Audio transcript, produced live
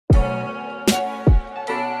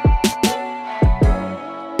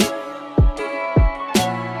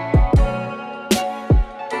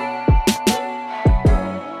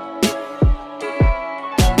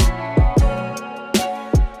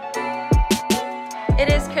It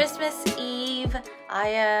is Christmas Eve. I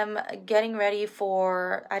am getting ready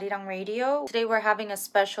for Arirang Radio. Today we're having a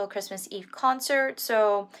special Christmas Eve concert,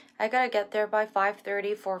 so I gotta get there by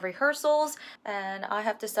 5:30 for rehearsals, and I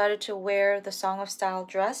have decided to wear the Song of Style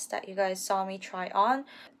dress that you guys saw me try on.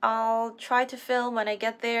 I'll try to film when I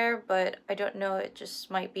get there, but I don't know, it just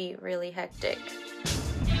might be really hectic.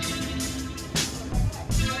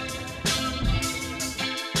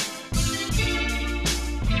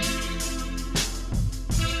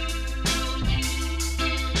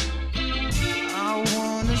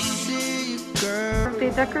 They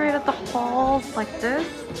decorated the halls like this.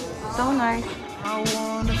 So nice. I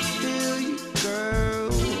wanna feel you, girl.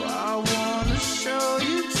 I wanna show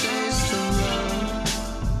you taste of love.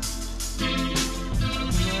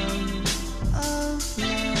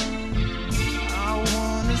 I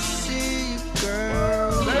wanna see you,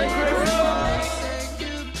 girl.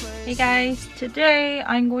 Hey guys, today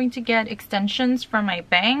I'm going to get extensions for my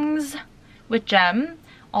bangs with gem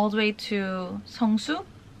all the way to Seongsu.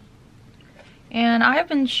 And I've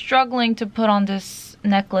been struggling to put on this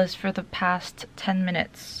necklace for the past 10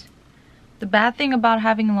 minutes. The bad thing about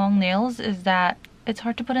having long nails is that it's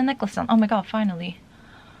hard to put a necklace on. Oh my god, finally.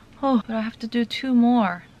 Oh, but I have to do 2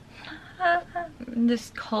 more.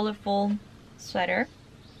 This colorful sweater.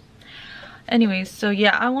 Anyways, so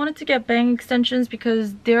yeah, I wanted to get bang extensions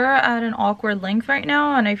because they're at an awkward length right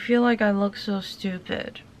now and I feel like I look so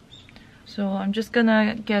stupid. So I'm just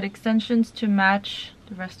gonna get extensions to match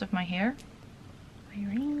the rest of my hair.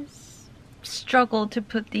 Earrings. Struggled to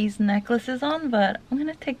put these necklaces on, but I'm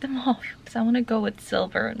gonna take them off because I want to go with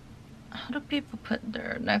silver. How do people put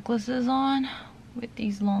their necklaces on with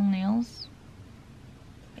these long nails?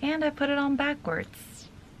 And I put it on backwards.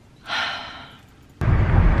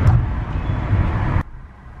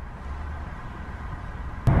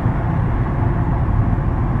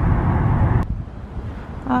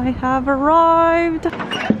 I have arrived.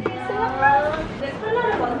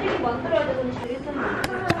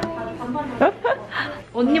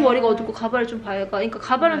 언니 머리가 어둡고 가발이 좀 밝아. 그러니까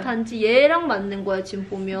가발은 단지 얘랑 맞는 거야 지금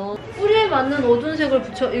보면. 뿌리에 맞는 어두운 색을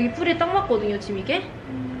붙여. 여기 뿌리에 딱 맞거든요 지금 이게.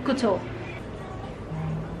 그쵸?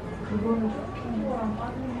 그거는 섞인 거랑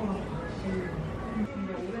빠진 거랑 같이.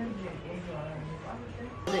 근데 오렌지 뭔지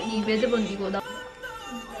알아요? 이 매드번 이거 나.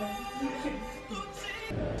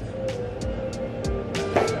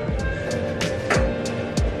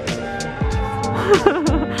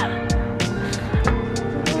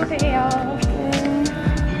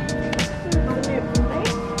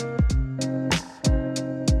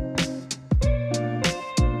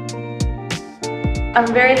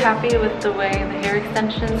 I'm very happy with the way the hair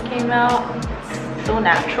extensions came out. It's so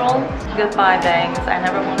natural. Goodbye bangs, I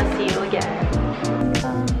never want to see you again.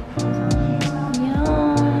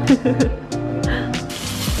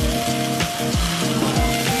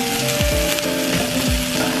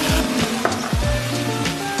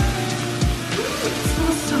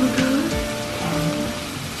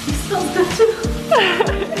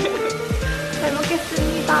 잘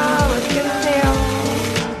먹겠습니다. 맛있게 드세요.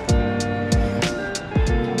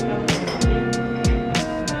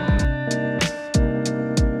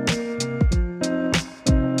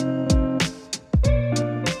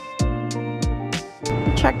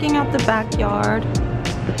 Checking out the backyard.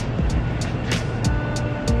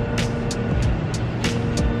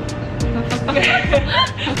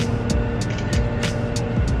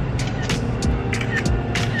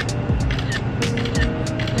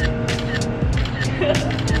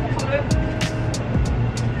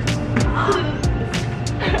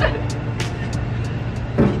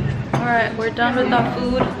 Alright, we're done with our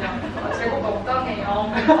food.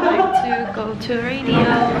 I'd like to go to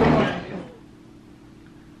radio.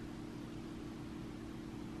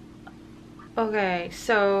 Okay,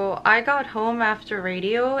 so I got home after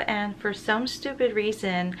radio and for some stupid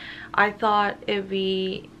reason I thought it'd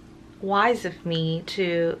be wise of me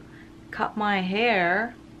to cut my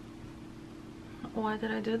hair. Why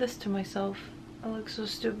did I do this to myself? I look so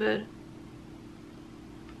stupid.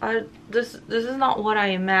 This is not what I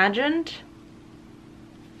imagined,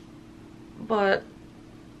 but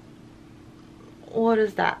what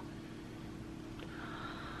is that?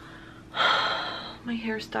 My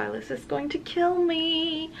hairstylist is going to kill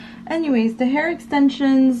me. Anyways, the hair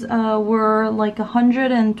extensions were like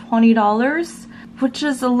 $120, which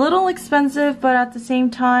is a little expensive, but at the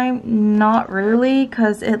same time, not really,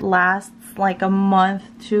 because it lasts like a month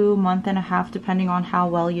to a month and a half, depending on how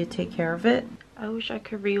well you take care of it. I wish I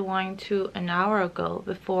could rewind to an hour ago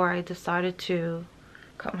before I decided to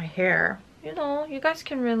cut my hair. You know, you guys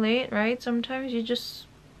can relate, right? Sometimes you just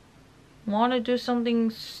want to do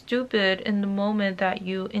something stupid in the moment that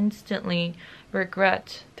you instantly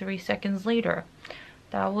regret 3 seconds later.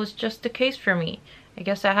 That was just the case for me. I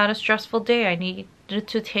guess I had a stressful day. I needed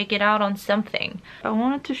to take it out on something. I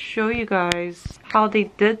wanted to show you guys how they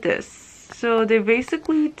did this. So they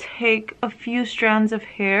basically take a few strands of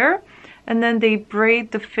hair and then they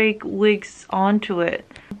braid the fake wigs onto it.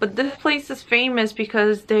 But this place is famous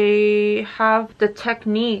because they have the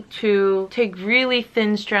technique to take really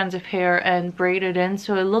thin strands of hair and braid it in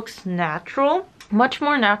so it looks natural. Much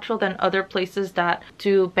more natural than other places that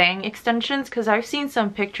do bang extensions, because I've seen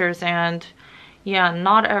some pictures and yeah,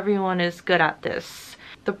 not everyone is good at this.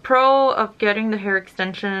 The pro of getting the hair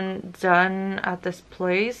extension done at this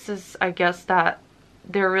place is, I guess, that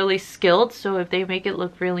they're really skilled, so if they make it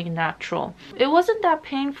look really natural. It wasn't that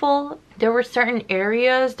painful. There were certain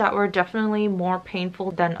areas that were definitely more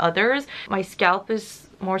painful than others. My scalp is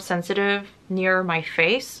more sensitive near my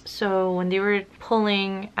face, so when they were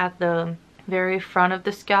pulling at the very front of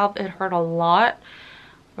the scalp, it hurt a lot,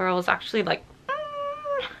 where it was actually like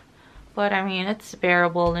but I mean, it's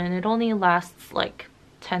bearable and it only lasts like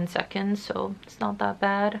 10 seconds, so it's not that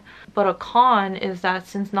bad. But a con is that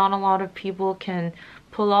since not a lot of people can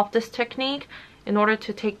pull off this technique, in order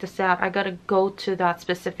to take this out, I gotta go to that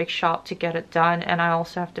specific shop to get it done, and I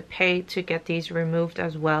also have to pay to get these removed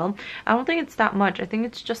as well. I don't think it's that much. I think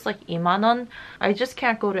it's just like 2,000원. I just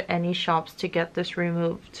can't go to any shops to get this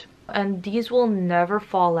removed. And these will never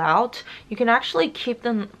fall out. You can actually keep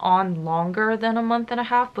them on longer than a month and a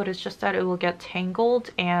half, but it's just that it will get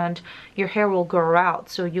tangled and your hair will grow out,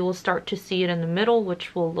 so you will start to see it in the middle,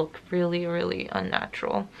 which will look really, really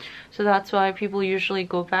unnatural. So that's why people usually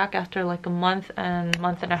go back after like a month and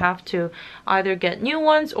a half to either get new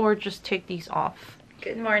ones or just take these off.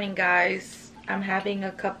 Good morning, guys. I'm having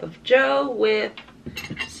a cup of joe with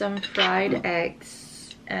some fried eggs.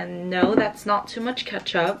 And no, that's not too much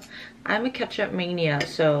ketchup. I'm a ketchup mania,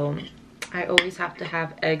 so I always have to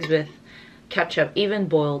have eggs with ketchup, even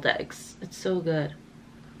boiled eggs. It's so good.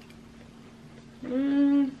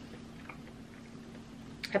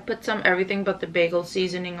 I put some everything but the bagel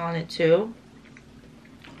seasoning on it too.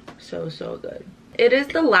 So good. It is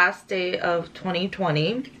the last day of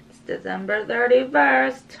 2020. It's December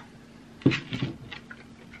 31st.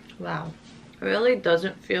 Wow. It really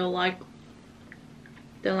doesn't feel like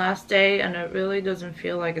the last day, and it really doesn't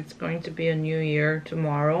feel like it's going to be a new year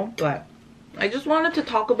tomorrow, but I just wanted to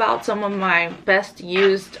talk about some of my best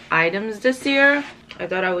used items this year. I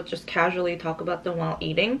thought I would just casually talk about them while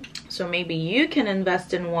eating, so maybe you can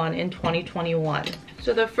invest in one in 2021.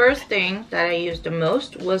 So the first thing that I used the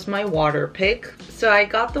most was my water pick. So I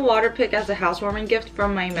got the water pick as a housewarming gift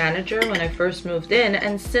from my manager when I first moved in,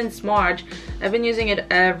 and since March I've been using it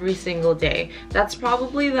every single day. That's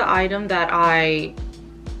probably the item that I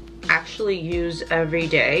actually use every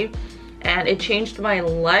day, and it changed my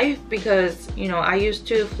life because, you know, I used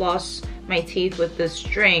to floss my teeth with this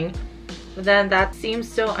string, but then that seems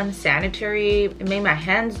so unsanitary. It made my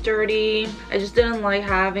hands dirty. I just didn't like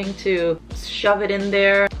having to shove it in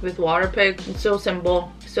there. With water pick, it's so simple,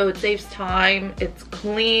 so it saves time, it's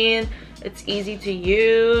clean, it's easy to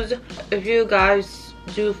use. If you guys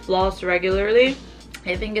do floss regularly,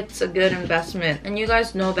 I think it's a good investment. And you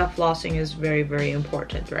guys know that flossing is very, very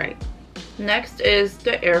important, right? Next is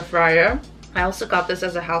the air fryer. I also got this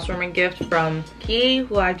as a housewarming gift from Key,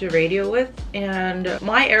 who I do radio with. And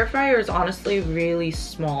my air fryer is honestly really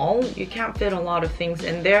small. You can't fit a lot of things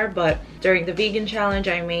in there, but during the vegan challenge,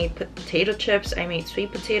 I made potato chips, I made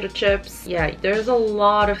sweet potato chips. Yeah, there's a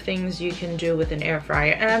lot of things you can do with an air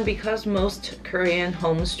fryer. And because most Korean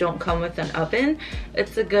homes don't come with an oven,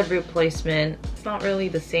 it's a good replacement. It's not really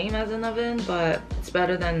the same as an oven, but it's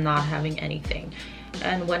better than not having anything.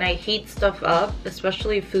 And when I heat stuff up,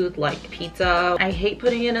 especially food like pizza, I hate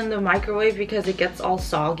putting it in the microwave because it gets all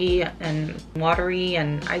soggy and watery,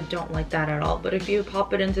 and I don't like that at all. But if you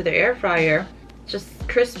pop it into the air fryer, it's just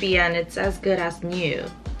crispy and it's as good as new.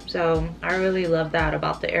 So I really love that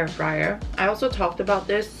about the air fryer. I also talked about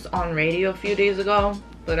this on radio a few days ago,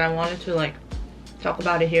 but I wanted to like talk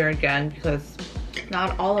about it here again because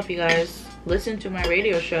not all of you guys listen to my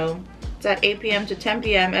radio show. It's at 8 p.m. to 10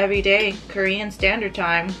 p.m. every day, Korean Standard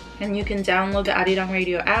Time. And you can download the Arirang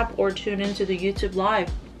Radio app or tune into the YouTube Live.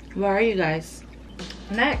 Where are you guys?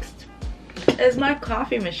 Next is my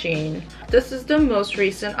coffee machine. This is the most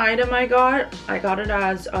recent item I got. I got it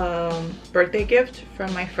as a birthday gift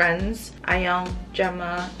from my friends, Ayong,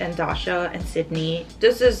 Gemma, and Dasha, and Sydney.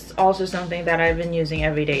 This is also something that I've been using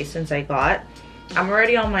every day since I got. I'm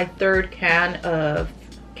already on my 3rd can of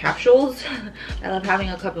capsules. I love having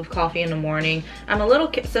a cup of coffee in the morning. I'm a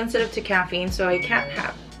little sensitive to caffeine, so I can't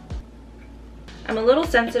have I'm a little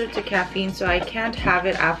sensitive to caffeine, so I can't have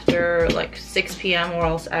it after like 6 p.m. or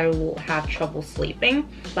else I will have trouble sleeping.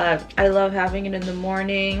 But I love having it in the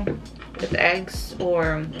morning with eggs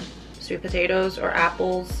or sweet potatoes or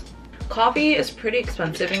apples. Coffee is pretty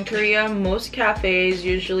expensive in Korea. Most cafes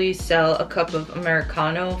usually sell a cup of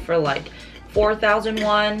Americano for like 4,000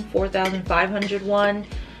 won, 4,500 won,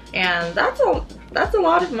 and that's a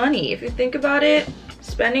lot of money if you think about it.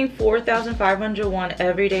 Spending 4,500 won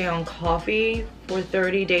every day on coffee for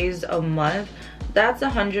 30 days a month, that's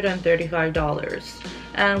 $135.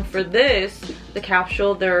 And for this, the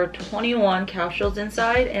capsule, there are 21 capsules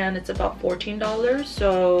inside and it's about $14,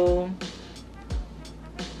 so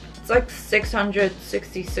it's like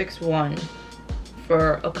 666 won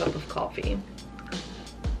for a cup of coffee.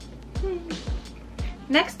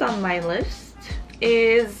 Next on my list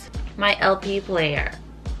is my LP player.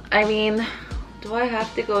 I mean, do I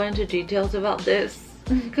have to go into details about this?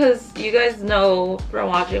 Because you guys know from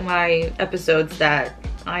watching my episodes that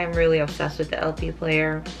I am really obsessed with the LP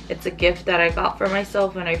player. It's a gift that I got for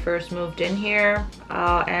myself when I first moved in here,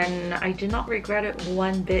 and I do not regret it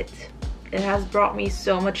one bit. It has brought me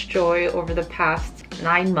so much joy over the past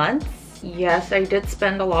 9 months. Yes, I did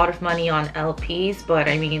spend a lot of money on LPs, but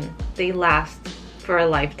I mean, they last for a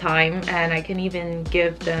lifetime, and I can even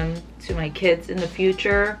give them to my kids in the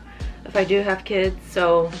future if I do have kids,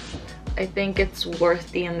 so I think it's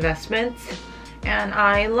worth the investment. And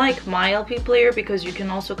I like my LP player because you can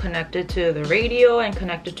also connect it to the radio and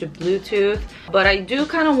connect it to Bluetooth. But I do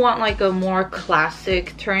kind of want like a more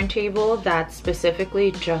classic turntable that's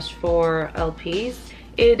specifically just for LPs.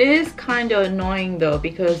 It is kind of annoying though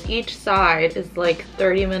because each side is like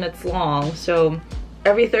 30 minutes long, so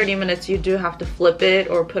every 30 minutes you do have to flip it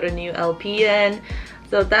or put a new LP in.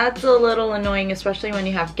 So that's a little annoying, especially when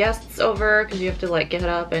you have guests over, because you have to like get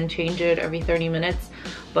up and change it every 30 minutes.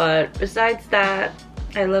 But besides that,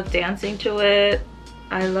 I love dancing to it.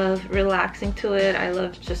 I love relaxing to it. I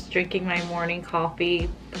love just drinking my morning coffee,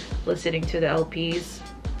 listening to the LPs.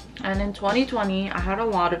 And in 2020, I had a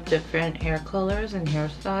lot of different hair colors and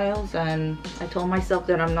hairstyles, and I told myself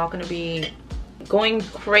that I'm not going to be going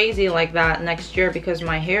crazy like that next year because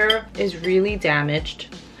my hair is really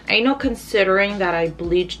damaged. I know, considering that I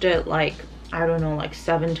bleached it like, I don't know, like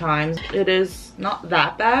 7 times, it is not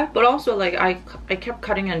that bad. But also like I kept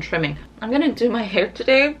cutting and trimming. I'm gonna do my hair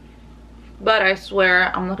today, but I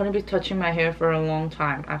swear I'm not gonna be touching my hair for a long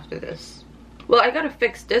time after this. Well, I gotta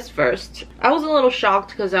fix this first. I was a little shocked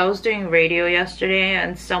because I was doing radio yesterday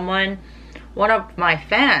and one of my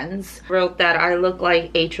fans wrote that I look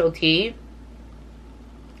like HOT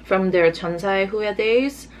from their 천사의 후예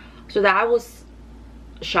days. So that was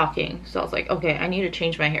shocking. So I was like, okay, I need to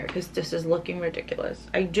change my hair because this is looking ridiculous.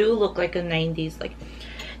 I do look like a 90s like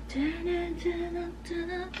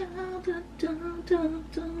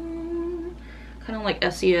kind of like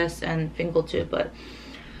SES and Finkel, but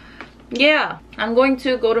yeah, I'm going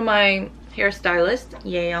to go to my hairstylist,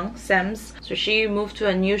 Yeyoung Sems. So she moved to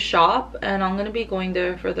a new shop and I'm gonna be going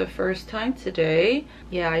there for the first time today.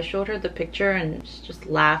 Yeah, I showed her the picture and she just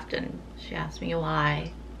laughed and she asked me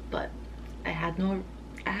why, but I had no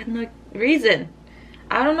reason.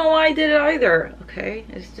 I don't know why I did it either, okay?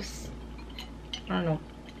 It's just, I don't know.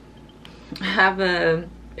 I have a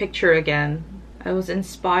picture again. I was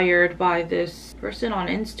inspired by this person on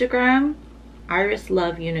Instagram, Iris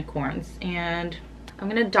Love Unicorns, and I'm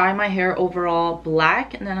gonna dye my hair overall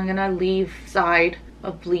black and then I'm gonna leave side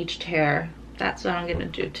of bleached hair. That's what I'm gonna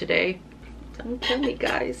do today. Don't kill me,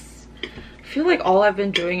 guys. I feel like all I've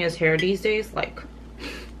been doing is hair these days. Like,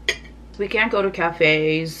 we can't go to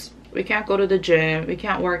cafes, we can't go to the gym, we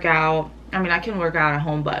can't work out. I mean, I can work out at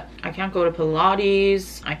home, but I can't go to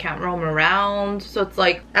Pilates, I can't roam around. So it's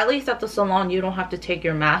like, at least at the salon, you don't have to take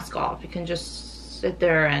your mask off. You can just sit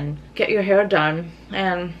there and get your hair done.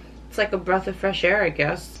 And it's like a breath of fresh air, I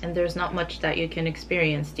guess. And there's not much that you can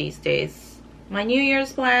experience these days. My New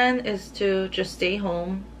Year's plan is to just stay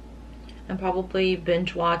home and probably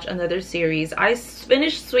binge watch another series. I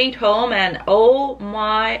finished Sweet Home and oh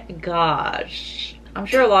my gosh. I'm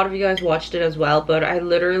sure a lot of you guys watched it as well, but I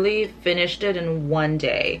literally finished it in one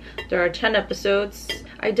day. There are 10 episodes.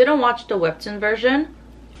 I didn't watch the webtoon version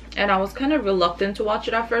and I was kind of reluctant to watch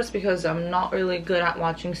it at first because I'm not really good at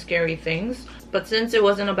watching scary things. But since it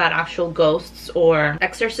wasn't about actual ghosts or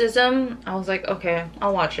exorcism, I was like, okay,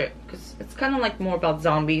 I'll watch it because it's kind of like more about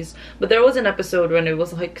zombies. But there was an episode when it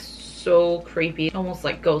was like so creepy, almost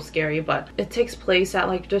like ghost scary, but it takes place at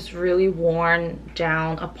like this really worn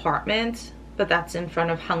down apartment, but that's in front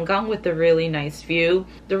of Hangang with a really nice view.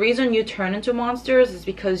 The reason you turn into monsters is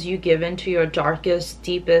because you give in to your darkest,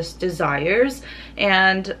 deepest desires,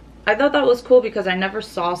 and I thought that was cool because I never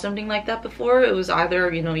saw something like that before. It was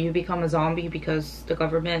either, you know, you become a zombie because the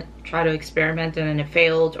government tried to experiment and then it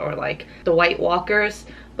failed, or like the White Walkers.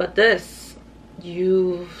 But this,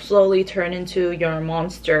 you slowly turn into your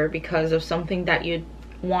monster because of something that you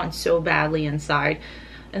want so badly inside.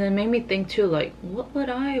 And it made me think too, like, what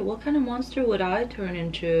kind of monster would I turn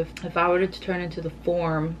into if I were to turn into the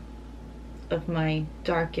form of my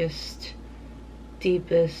darkest,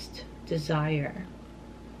 deepest desire?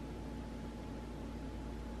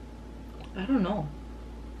 I don't know.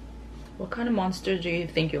 What kind of monster do you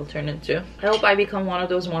think you'll turn into? I hope I become one of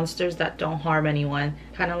those monsters that don't harm anyone.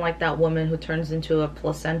 Kind of like that woman who turns into a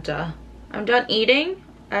placenta. I'm done eating.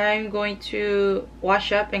 I'm going to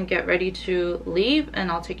wash up and get ready to leave, and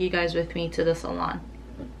I'll take you guys with me to the salon.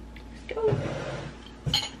 Let's go.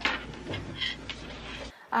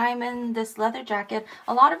 I'm in this leather jacket.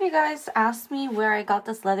 A lot of you guys asked me where I got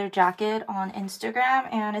this leather jacket on Instagram,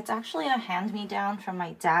 and it's actually a hand-me-down from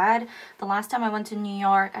my dad. The last time I went to New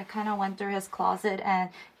York, I kind of went through his closet and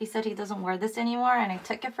he said he doesn't wear this anymore, and I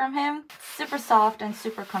took it from him. Super soft and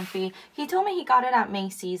super comfy. He told me he got it at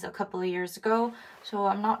Macy's a couple of years ago, so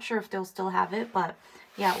I'm not sure if they'll still have it, but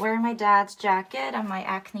yeah, wearing my dad's jacket and my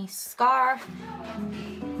Acne scarf.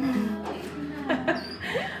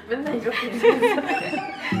 맨날 이렇게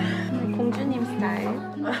공주님 스타일.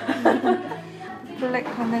 블랙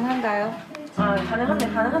가능한가요? 아,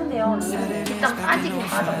 가능한데요. 일단 빠지긴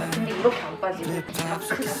빠져요. 근데 이렇게 안 빠지고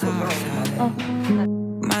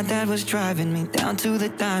My dad was driving me down to the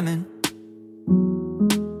diamond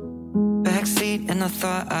backseat, and I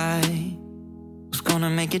thought I was gonna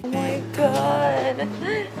make it. Oh my god. Oh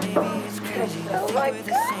my god.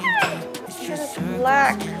 It's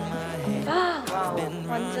black.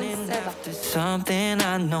 완전 세다. Something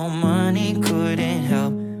I know money couldn't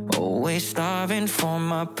help. Always starving for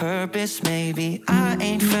my purpose. Maybe I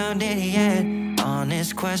ain't found it yet.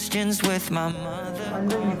 Honest questions with my mother.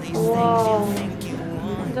 Wow.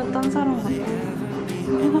 완전 딴 사람 같아.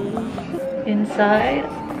 Inside,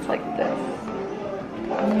 it's like this.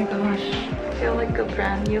 Oh my gosh. I feel like a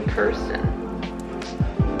brand new person.